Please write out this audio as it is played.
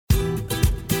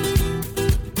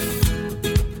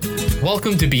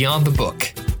Welcome to Beyond the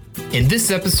Book. In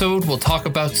this episode, we'll talk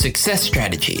about success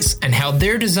strategies and how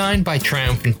they're designed by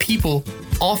triumphant people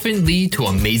often lead to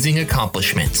amazing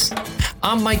accomplishments.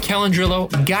 I'm Mike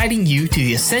Calandrillo, guiding you to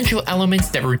the essential elements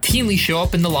that routinely show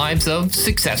up in the lives of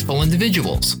successful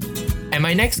individuals. And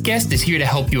my next guest is here to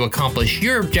help you accomplish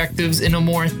your objectives in a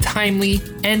more timely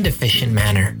and efficient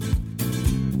manner.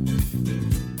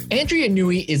 Andrea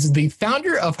Newey is the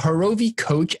founder of Harovi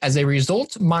Coach as a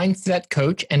results mindset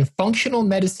coach and functional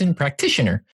medicine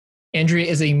practitioner. Andrea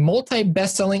is a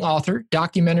multi-best-selling author,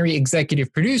 documentary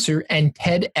executive producer, and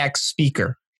TEDx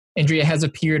speaker. Andrea has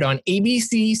appeared on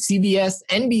ABC, CBS,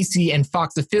 NBC, and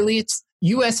Fox affiliates,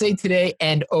 USA Today,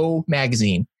 and O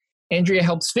Magazine. Andrea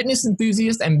helps fitness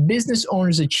enthusiasts and business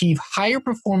owners achieve higher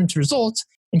performance results,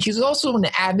 and she's also an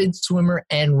avid swimmer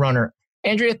and runner.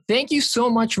 Andrea, thank you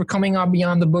so much for coming on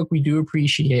Beyond the Book. We do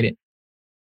appreciate it.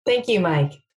 Thank you,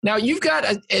 Mike. Now, you've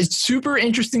got a super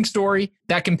interesting story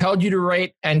that compelled you to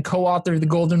write and co-author The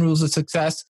Golden Rules of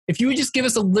Success. If you would just give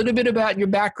us a little bit about your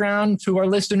background to our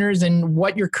listeners and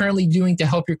what you're currently doing to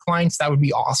help your clients, that would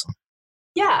be awesome.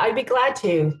 Yeah, I'd be glad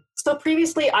to. So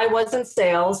previously, I was in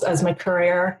sales as my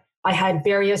career. I had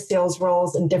various sales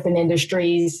roles in different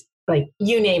industries. Like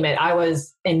you name it, I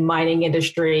was in mining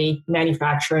industry,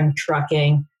 manufacturing,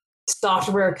 trucking,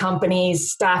 software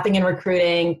companies, staffing and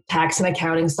recruiting, tax and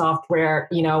accounting software.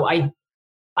 You know,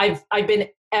 I've been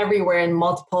everywhere in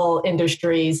multiple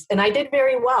industries, and I did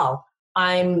very well.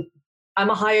 I'm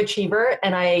a high achiever,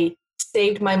 and I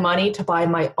saved my money to buy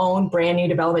my own brand new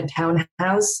development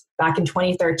townhouse back in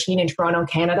 2013 in Toronto,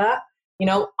 Canada. You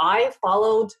know, I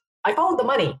followed the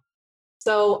money.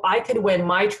 So I could win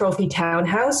my trophy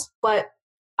townhouse, but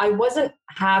I wasn't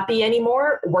happy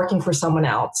anymore working for someone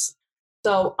else.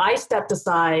 So I stepped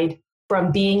aside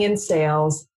from being in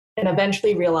sales and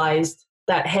eventually realized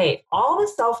that, hey, all the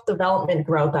self-development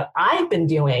growth that I've been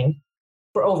doing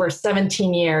for over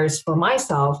 17 years for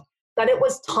myself, that it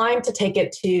was time to take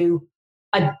it to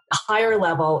a higher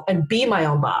level and be my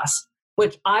own boss,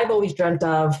 which I've always dreamt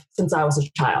of since I was a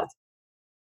child.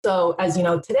 So as you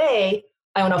know, today,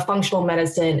 I own a functional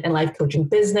medicine and life coaching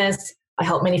business. I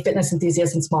help many fitness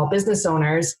enthusiasts and small business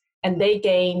owners, and they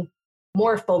gain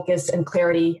more focus and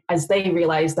clarity as they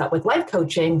realize that with life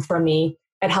coaching from me,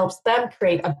 it helps them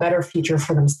create a better future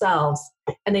for themselves.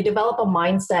 And they develop a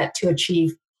mindset to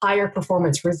achieve higher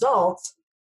performance results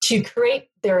to create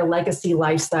their legacy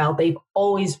lifestyle they've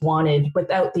always wanted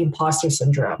without the imposter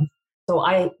syndrome. So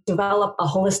I develop a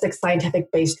holistic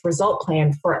scientific-based result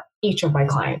plan for each of my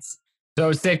clients. So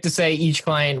it's safe to say each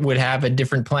client would have a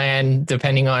different plan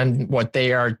depending on what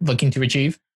they are looking to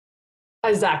achieve?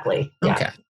 Exactly. Yeah. Okay.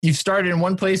 You've started in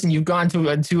one place and you've gone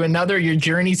to another. Your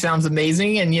journey sounds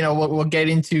amazing. And, you know, we'll get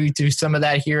into some of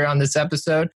that here on this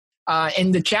episode.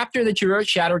 In the chapter that you wrote,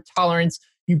 Shatter Tolerance,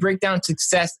 you break down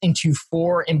success into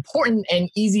 4 important and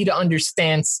easy to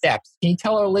understand steps. Can you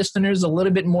tell our listeners a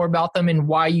little bit more about them and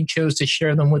why you chose to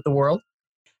share them with the world?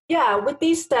 Yeah, with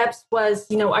these steps was,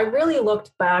 you know, I really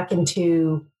looked back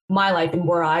into my life and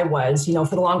where I was. You know,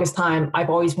 for the longest time, I've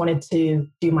always wanted to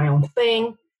do my own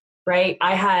thing, right?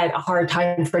 I had a hard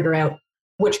time figuring out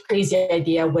which crazy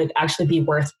idea would actually be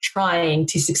worth trying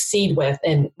to succeed with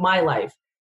in my life.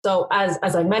 So as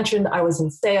I mentioned, I was in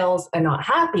sales and not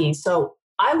happy. So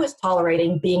I was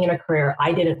tolerating being in a career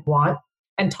I didn't want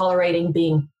and tolerating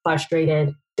being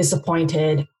frustrated,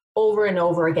 disappointed over and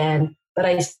over again. But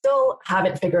I still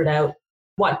haven't figured out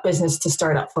what business to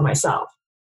start up for myself.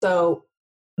 So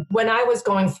when I was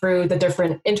going through the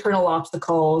different internal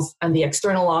obstacles and the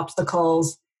external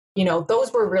obstacles, you know,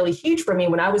 those were really huge for me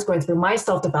when I was going through my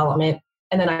self-development.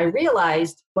 And then I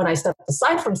realized when I stepped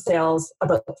aside from sales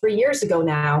about 3 years ago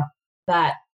now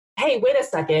that, hey, wait a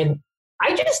second,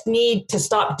 I just need to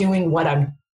stop doing what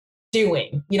I'm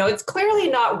doing. You know, it's clearly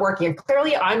not working.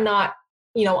 Clearly I'm not,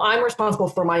 you know, I'm responsible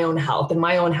for my own health and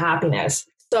my own happiness.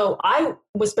 So I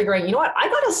was figuring, you know what, I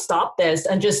got to stop this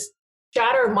and just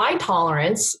shatter my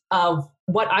tolerance of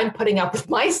what I'm putting up with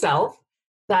myself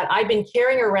that I've been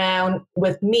carrying around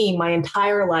with me my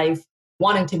entire life,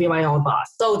 wanting to be my own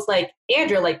boss. So it's like,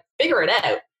 Andrea, like, figure it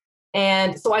out.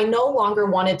 And so I no longer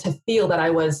wanted to feel that I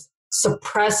was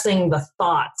suppressing the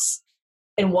thoughts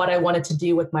and what I wanted to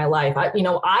do with my life.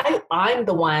 I'm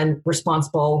the one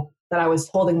responsible that I was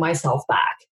holding myself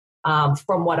back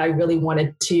from what I really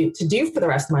wanted to do for the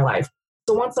rest of my life.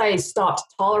 So once I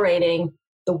stopped tolerating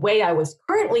the way I was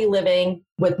currently living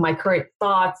with my current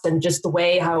thoughts and just the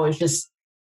way how I was just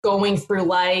going through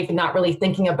life and not really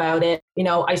thinking about it, you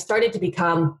know, I started to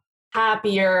become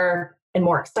happier and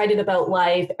more excited about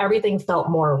life. Everything felt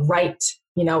more right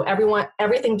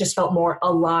Everything just felt more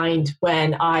aligned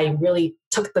when I really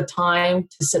took the time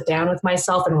to sit down with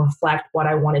myself and reflect what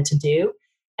I wanted to do.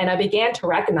 And I began to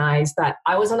recognize that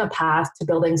I was on a path to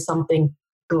building something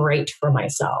great for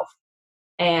myself.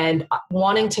 And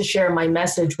wanting to share my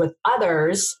message with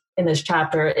others in this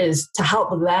chapter is to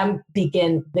help them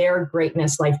begin their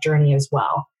greatness life journey as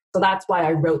well. So that's why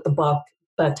I wrote the book,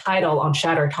 the title on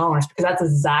Shatter Tolerance, because that's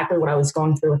exactly what I was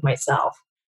going through with myself,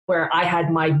 where I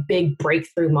had my big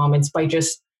breakthrough moments by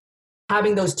just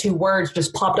having those two words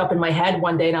just popped up in my head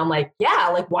one day. And I'm like, yeah,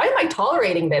 like, why am I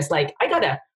tolerating this? Like, I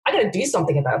gotta do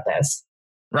something about this.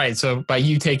 Right. So by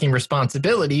you taking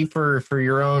responsibility for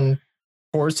your own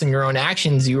course and your own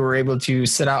actions, you were able to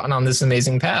set out on this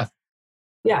amazing path.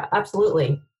 Yeah,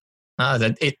 absolutely.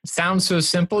 That it sounds so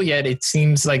simple, yet it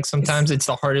seems like sometimes it's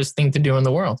the hardest thing to do in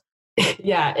the world.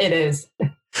 Yeah, it is.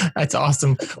 That's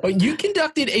awesome. Well, you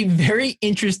conducted a very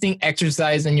interesting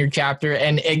exercise in your chapter,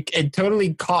 and it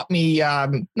totally caught me,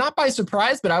 not by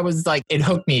surprise, but I was like, it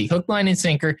hooked me, hook, line, and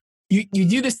sinker. You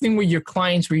do this thing with your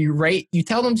clients where you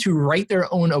tell them to write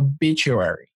their own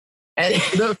obituary. And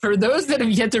for those that have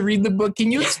yet to read the book,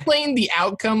 can you explain the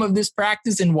outcome of this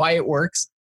practice and why it works?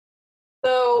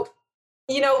 So,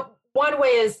 one way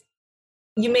is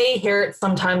you may hear it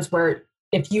sometimes where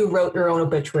if you wrote your own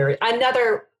obituary.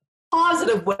 Another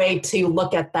positive way to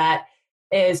look at that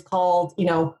is called,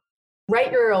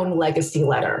 write your own legacy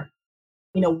letter.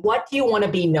 What do you want to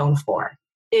be known for?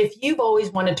 If you've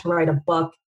always wanted to write a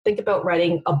book, think about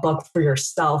writing a book for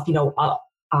yourself,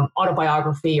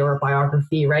 autobiography or a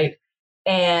biography, right?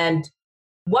 And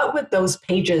what would those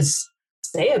pages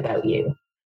say about you?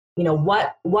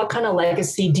 What kind of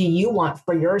legacy do you want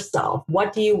for yourself?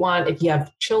 What do you want if you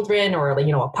have children or,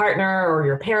 a partner or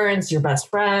your parents, your best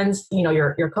friends,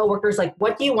 your coworkers? Like,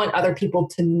 what do you want other people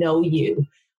to know you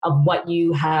of what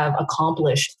you have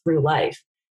accomplished through life?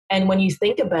 And when you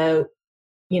think about,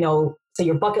 say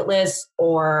your bucket list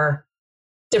or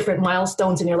different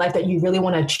milestones in your life that you really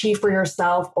want to achieve for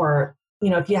yourself, or,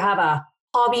 if you have a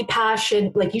hobby,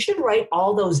 passion, like you should write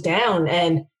all those down.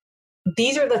 And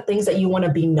these are the things that you want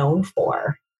to be known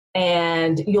for.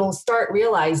 And you'll start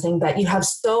realizing that you have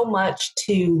so much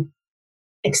to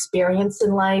experience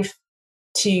in life,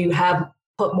 to have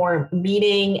put more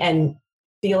meaning and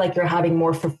feel like you're having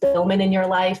more fulfillment in your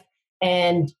life.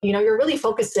 And, you're really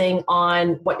focusing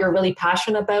on what you're really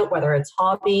passionate about, whether it's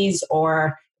hobbies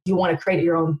or you want to create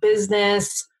your own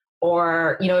business,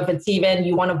 or, if it's even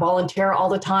you want to volunteer all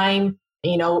the time,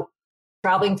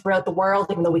 traveling throughout the world,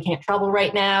 even though we can't travel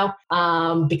right now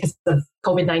because of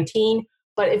COVID-19.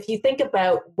 But if you think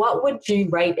about what would you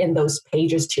write in those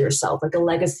pages to yourself, like a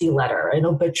legacy letter, an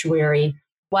obituary,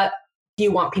 what do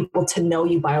you want people to know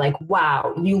you by? Like,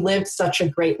 wow, you lived such a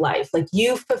great life. Like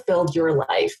you fulfilled your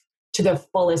life to the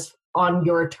fullest on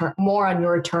your more on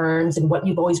your terms and what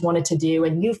you've always wanted to do.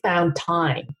 And you found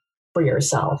time for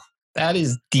yourself. That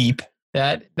is deep.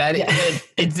 Yeah.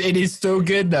 It is so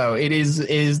good though. It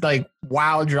is like,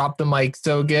 wow, drop the mic,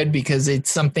 so good, because it's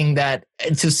something that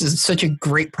it's just such a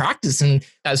great practice. And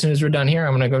as soon as we're done here,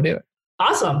 I'm going to go do it.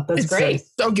 Awesome. That's great.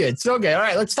 So good. So good. All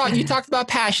right, let's talk. You talked about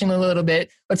passion a little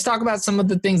bit. Let's talk about some of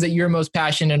the things that you're most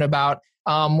passionate about.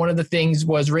 One of the things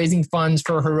was raising funds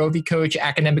for Harovi Coach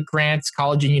academic grants,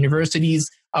 college and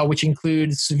universities, which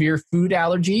include severe food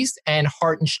allergies and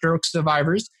heart and stroke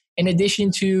survivors. In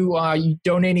addition to you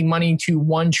donating money to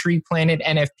One Tree Planet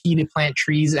NFP to plant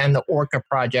trees and the Orca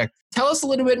Project. Tell us a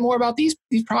little bit more about these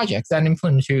projects that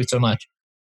influence you so much.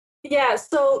 Yeah,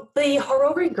 so the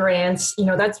Harovi grants,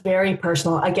 that's very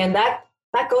personal. Again, that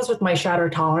goes with my shatter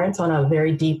tolerance on a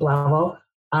very deep level.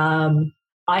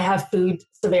 I have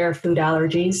severe food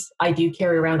allergies. I do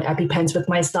carry around EpiPens with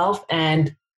myself.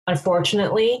 And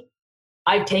unfortunately,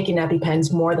 I've taken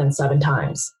EpiPens more than 7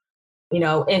 times.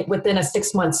 Within a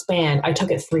 6-month span, I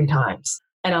took it 3 times.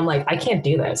 And I'm like, I can't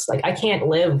do this. Like, I can't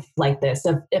live like this.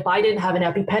 If I didn't have an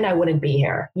EpiPen, I wouldn't be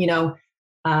here.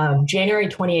 January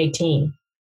 2018,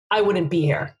 I wouldn't be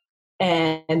here.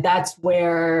 And that's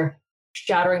where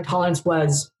shattering tolerance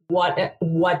was, what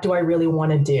do I really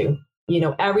want to do?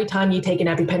 Every time you take an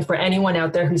EpiPen, for anyone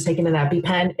out there who's taken an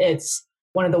EpiPen, it's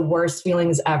one of the worst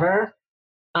feelings ever.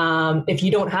 If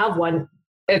you don't have one,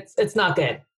 it's not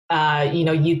good.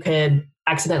 You could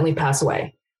accidentally pass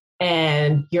away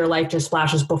and your life just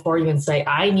flashes before you and say,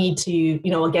 I need to,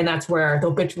 again, that's where the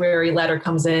obituary letter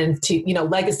comes in to,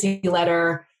 legacy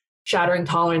letter. Shattering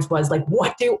tolerance was like,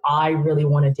 what do I really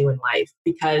want to do in life?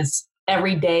 Because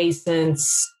every day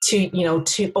since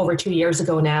over 2 years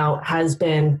ago now has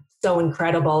been so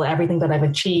incredible, everything that I've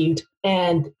achieved.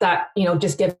 And that,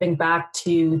 just giving back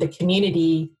to the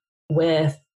community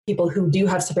with people who do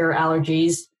have severe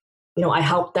allergies, I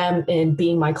help them in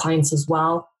being my clients as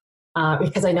well,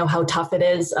 because I know how tough it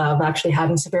is of actually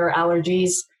having severe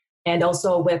allergies. And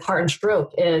also with heart and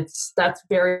stroke, that's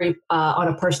very on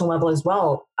a personal level as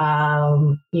well.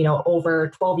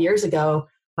 Over 12 years ago,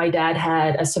 my dad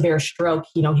had a severe stroke.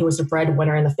 He was a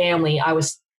breadwinner in the family. I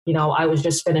was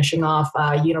just finishing off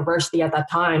university at that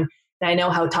time. And I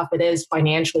know how tough it is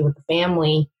financially with the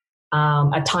family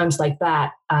at times like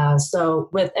that. So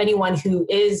with anyone who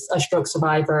is a stroke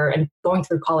survivor and going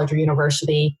through college or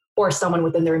university, or someone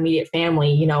within their immediate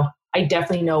family, I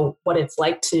definitely know what it's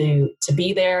like to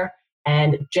be there.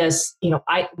 And just,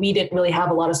 we didn't really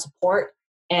have a lot of support.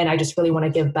 And I just really want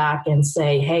to give back and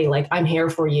say, hey, like, I'm here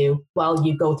for you while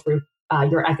you go through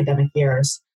your academic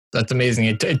years. That's amazing.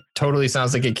 It totally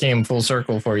sounds like it came full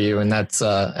circle for you. And that's,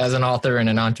 as an author and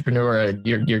an entrepreneur,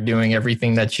 you're doing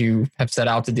everything that you have set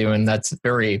out to do. And that's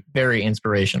very, very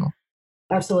inspirational.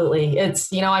 Absolutely.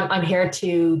 It's, I'm here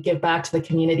to give back to the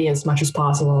community as much as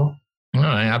possible. No,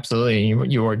 absolutely.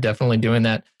 You are definitely doing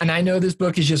that. And I know this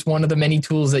book is just one of the many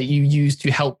tools that you use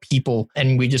to help people.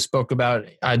 And we just spoke about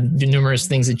the numerous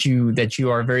things that you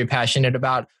are very passionate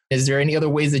about. Is there any other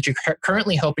ways that you're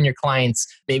currently helping your clients,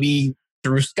 maybe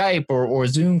through Skype or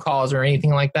Zoom calls or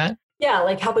anything like that? Yeah,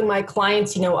 like helping my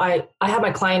clients, I have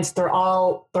my clients, they're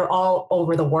all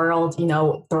over the world,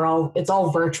 it's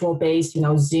all virtual based,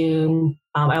 Zoom.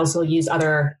 I also use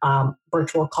other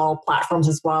virtual call platforms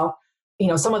as well.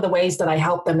 Some of the ways that I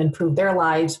help them improve their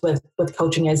lives with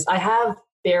coaching is I have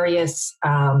various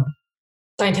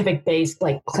scientific based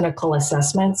like clinical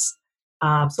assessments.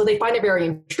 So they find it very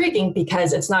intriguing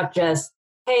because it's not just,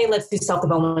 hey, let's do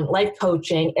self-development life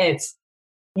coaching. It's,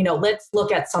 let's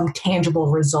look at some tangible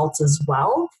results as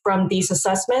well from these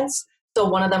assessments. So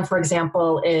one of them, for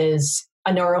example, is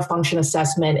a neurofunction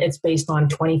assessment. It's based on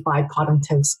 25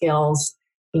 cognitive skills.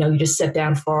 You just sit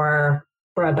down for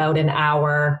about an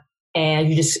hour and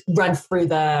you just run through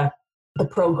the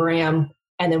program,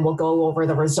 and then we'll go over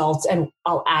the results and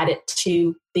I'll add it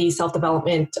to the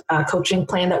self-development coaching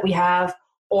plan that we have.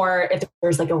 Or if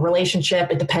there's like a relationship,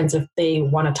 it depends if they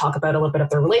want to talk about a little bit of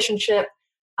their relationship.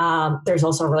 There's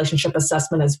also a relationship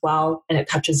assessment as well, and it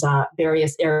touches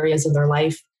various areas of their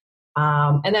life.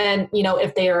 And then,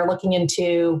 if they are looking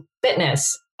into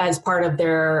fitness as part of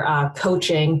their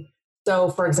coaching. So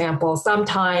for example,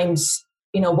 sometimes,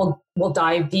 we'll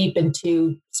dive deep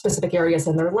into specific areas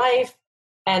in their life.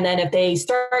 And then if they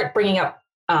start bringing up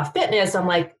fitness,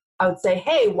 I would say,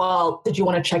 hey, well, did you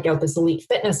want to check out this Elite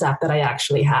Fitness app that I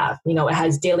actually have? It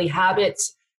has daily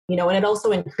habits, and it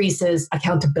also increases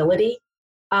accountability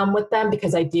with them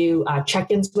because I do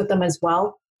check-ins with them as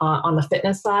well on the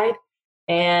fitness side.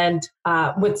 And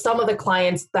with some of the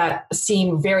clients that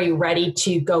seem very ready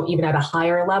to go even at a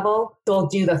higher level, they'll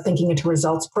do the Thinking into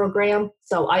Results program.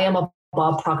 So I am a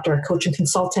Bob Proctor coaching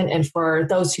consultant. And for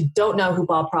those who don't know who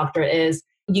Bob Proctor is,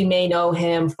 you may know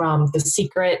him from The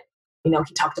Secret. He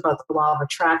talked about the law of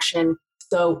attraction.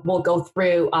 So we'll go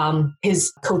through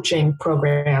his coaching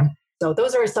program. So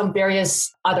those are some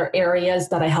various other areas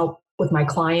that I help with my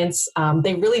clients.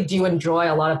 They really do enjoy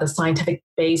a lot of the scientific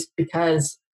base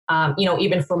because,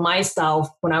 even for myself,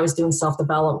 when I was doing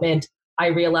self-development, I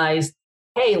realized,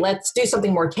 hey, let's do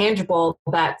something more tangible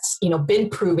that's, been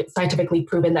proven, scientifically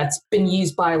proven, that's been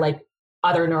used by like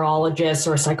other neurologists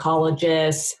or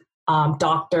psychologists,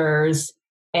 doctors,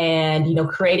 and,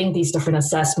 creating these different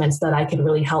assessments that I could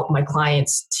really help my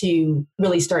clients to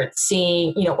really start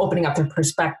seeing, opening up their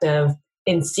perspective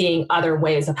and seeing other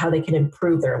ways of how they can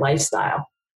improve their lifestyle.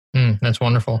 That's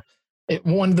wonderful.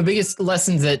 One of the biggest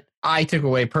lessons that I took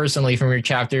away personally from your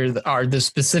chapter are the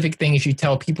specific things you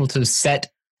tell people to set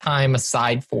time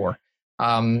aside for.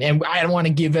 And I don't want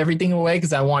to give everything away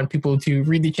because I want people to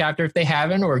read the chapter if they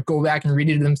haven't, or go back and read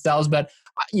it themselves. But,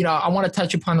 I want to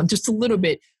touch upon just a little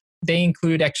bit. They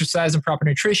include exercise and proper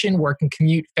nutrition, work and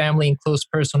commute, family and close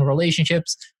personal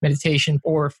relationships, meditation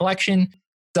or reflection,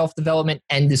 self-development,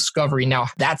 and discovery. Now,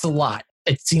 that's a lot.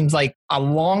 It seems like a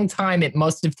long time it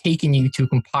must have taken you to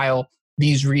compile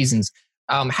these reasons.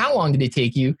 How long did it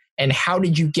take you? And how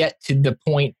did you get to the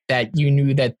point that you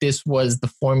knew that this was the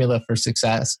formula for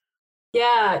success?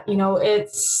 Yeah,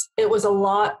 it was a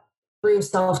lot through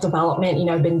self-development.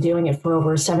 I've been doing it for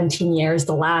over 17 years.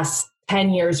 The last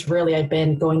 10 years, really, I've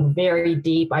been going very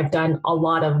deep. I've done a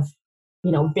lot of,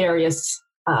 various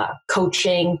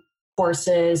coaching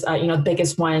courses. The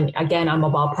biggest one, again, I'm a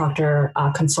Bob Proctor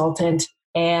consultant.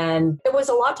 And it was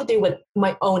a lot to do with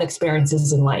my own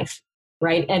experiences in life,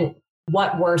 right? And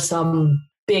what were some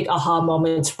big aha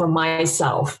moments for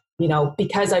myself,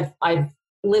 because I've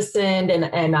listened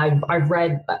and I've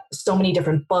read so many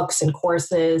different books and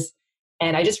courses.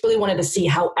 And I just really wanted to see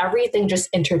how everything just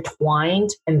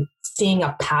intertwined and seeing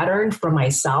a pattern for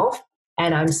myself.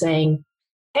 And I'm saying,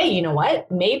 hey, you know what?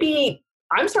 Maybe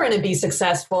I'm starting to be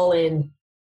successful in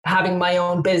having my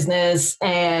own business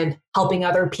and helping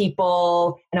other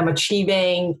people. And I'm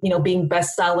achieving, being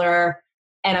bestseller.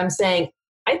 And I'm saying,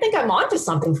 I think I'm onto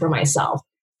something for myself.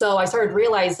 So I started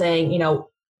realizing,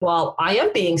 well, I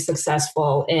am being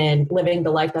successful in living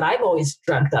the life that I've always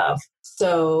dreamt of.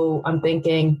 So I'm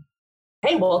thinking,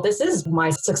 hey, well, this is my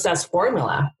success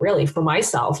formula, really, for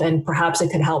myself. And perhaps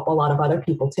it could help a lot of other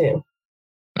people too.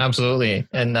 Absolutely.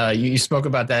 And you spoke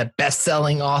about that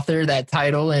best-selling author, that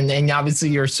title, and obviously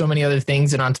you're so many other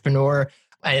things, an entrepreneur.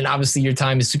 And obviously your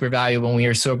time is super valuable. And we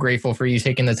are so grateful for you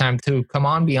taking the time to come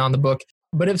on Beyond the Book.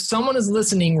 But if someone is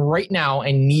listening right now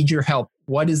and needs your help,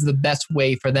 what is the best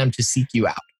way for them to seek you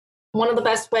out? One of the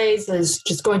best ways is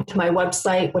just going to my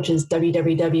website, which is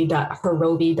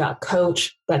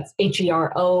www.herovi.coach. That's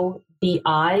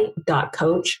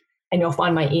HEROVI.coach. And you'll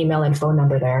find my email and phone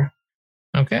number there.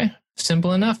 Okay.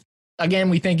 Simple enough. Again,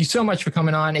 we thank you so much for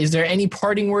coming on. Is there any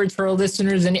parting words for our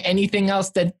listeners and anything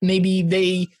else that maybe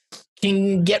they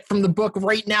can get from the book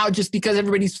right now just because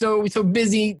everybody's so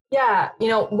busy? Yeah.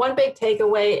 One big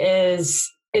takeaway is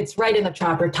it's right in the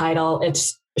chapter title.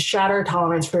 It's shatter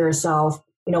tolerance for yourself.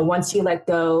 Once you let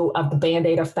go of the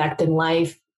Band-Aid effect in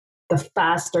life, the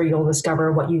faster you'll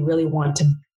discover what you really want to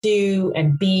do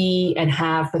and be and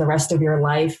have for the rest of your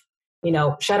life.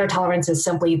 Shatter tolerance is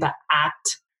simply the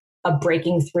act of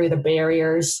breaking through the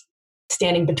barriers,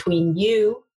 standing between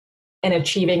you and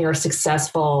achieving your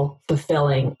successful,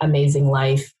 fulfilling, amazing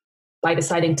life by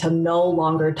deciding to no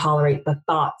longer tolerate the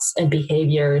thoughts and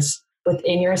behaviors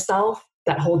within yourself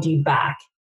that hold you back,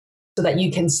 so that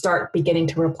you can start beginning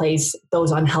to replace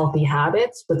those unhealthy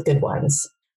habits with good ones.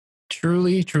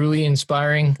 Truly, truly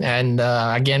inspiring. And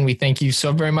again, we thank you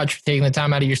so very much for taking the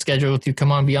time out of your schedule to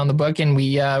come on Beyond the Book. And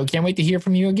we can't wait to hear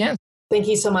from you again. Thank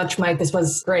you so much, Mike. This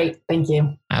was great. Thank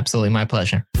you. Absolutely. My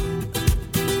pleasure.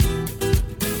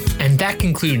 And that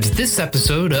concludes this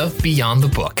episode of Beyond the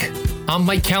Book. I'm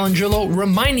Mike Calangelo,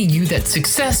 reminding you that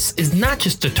success is not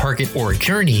just a target or a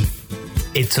journey.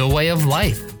 It's a way of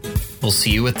life. We'll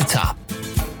see you at the top.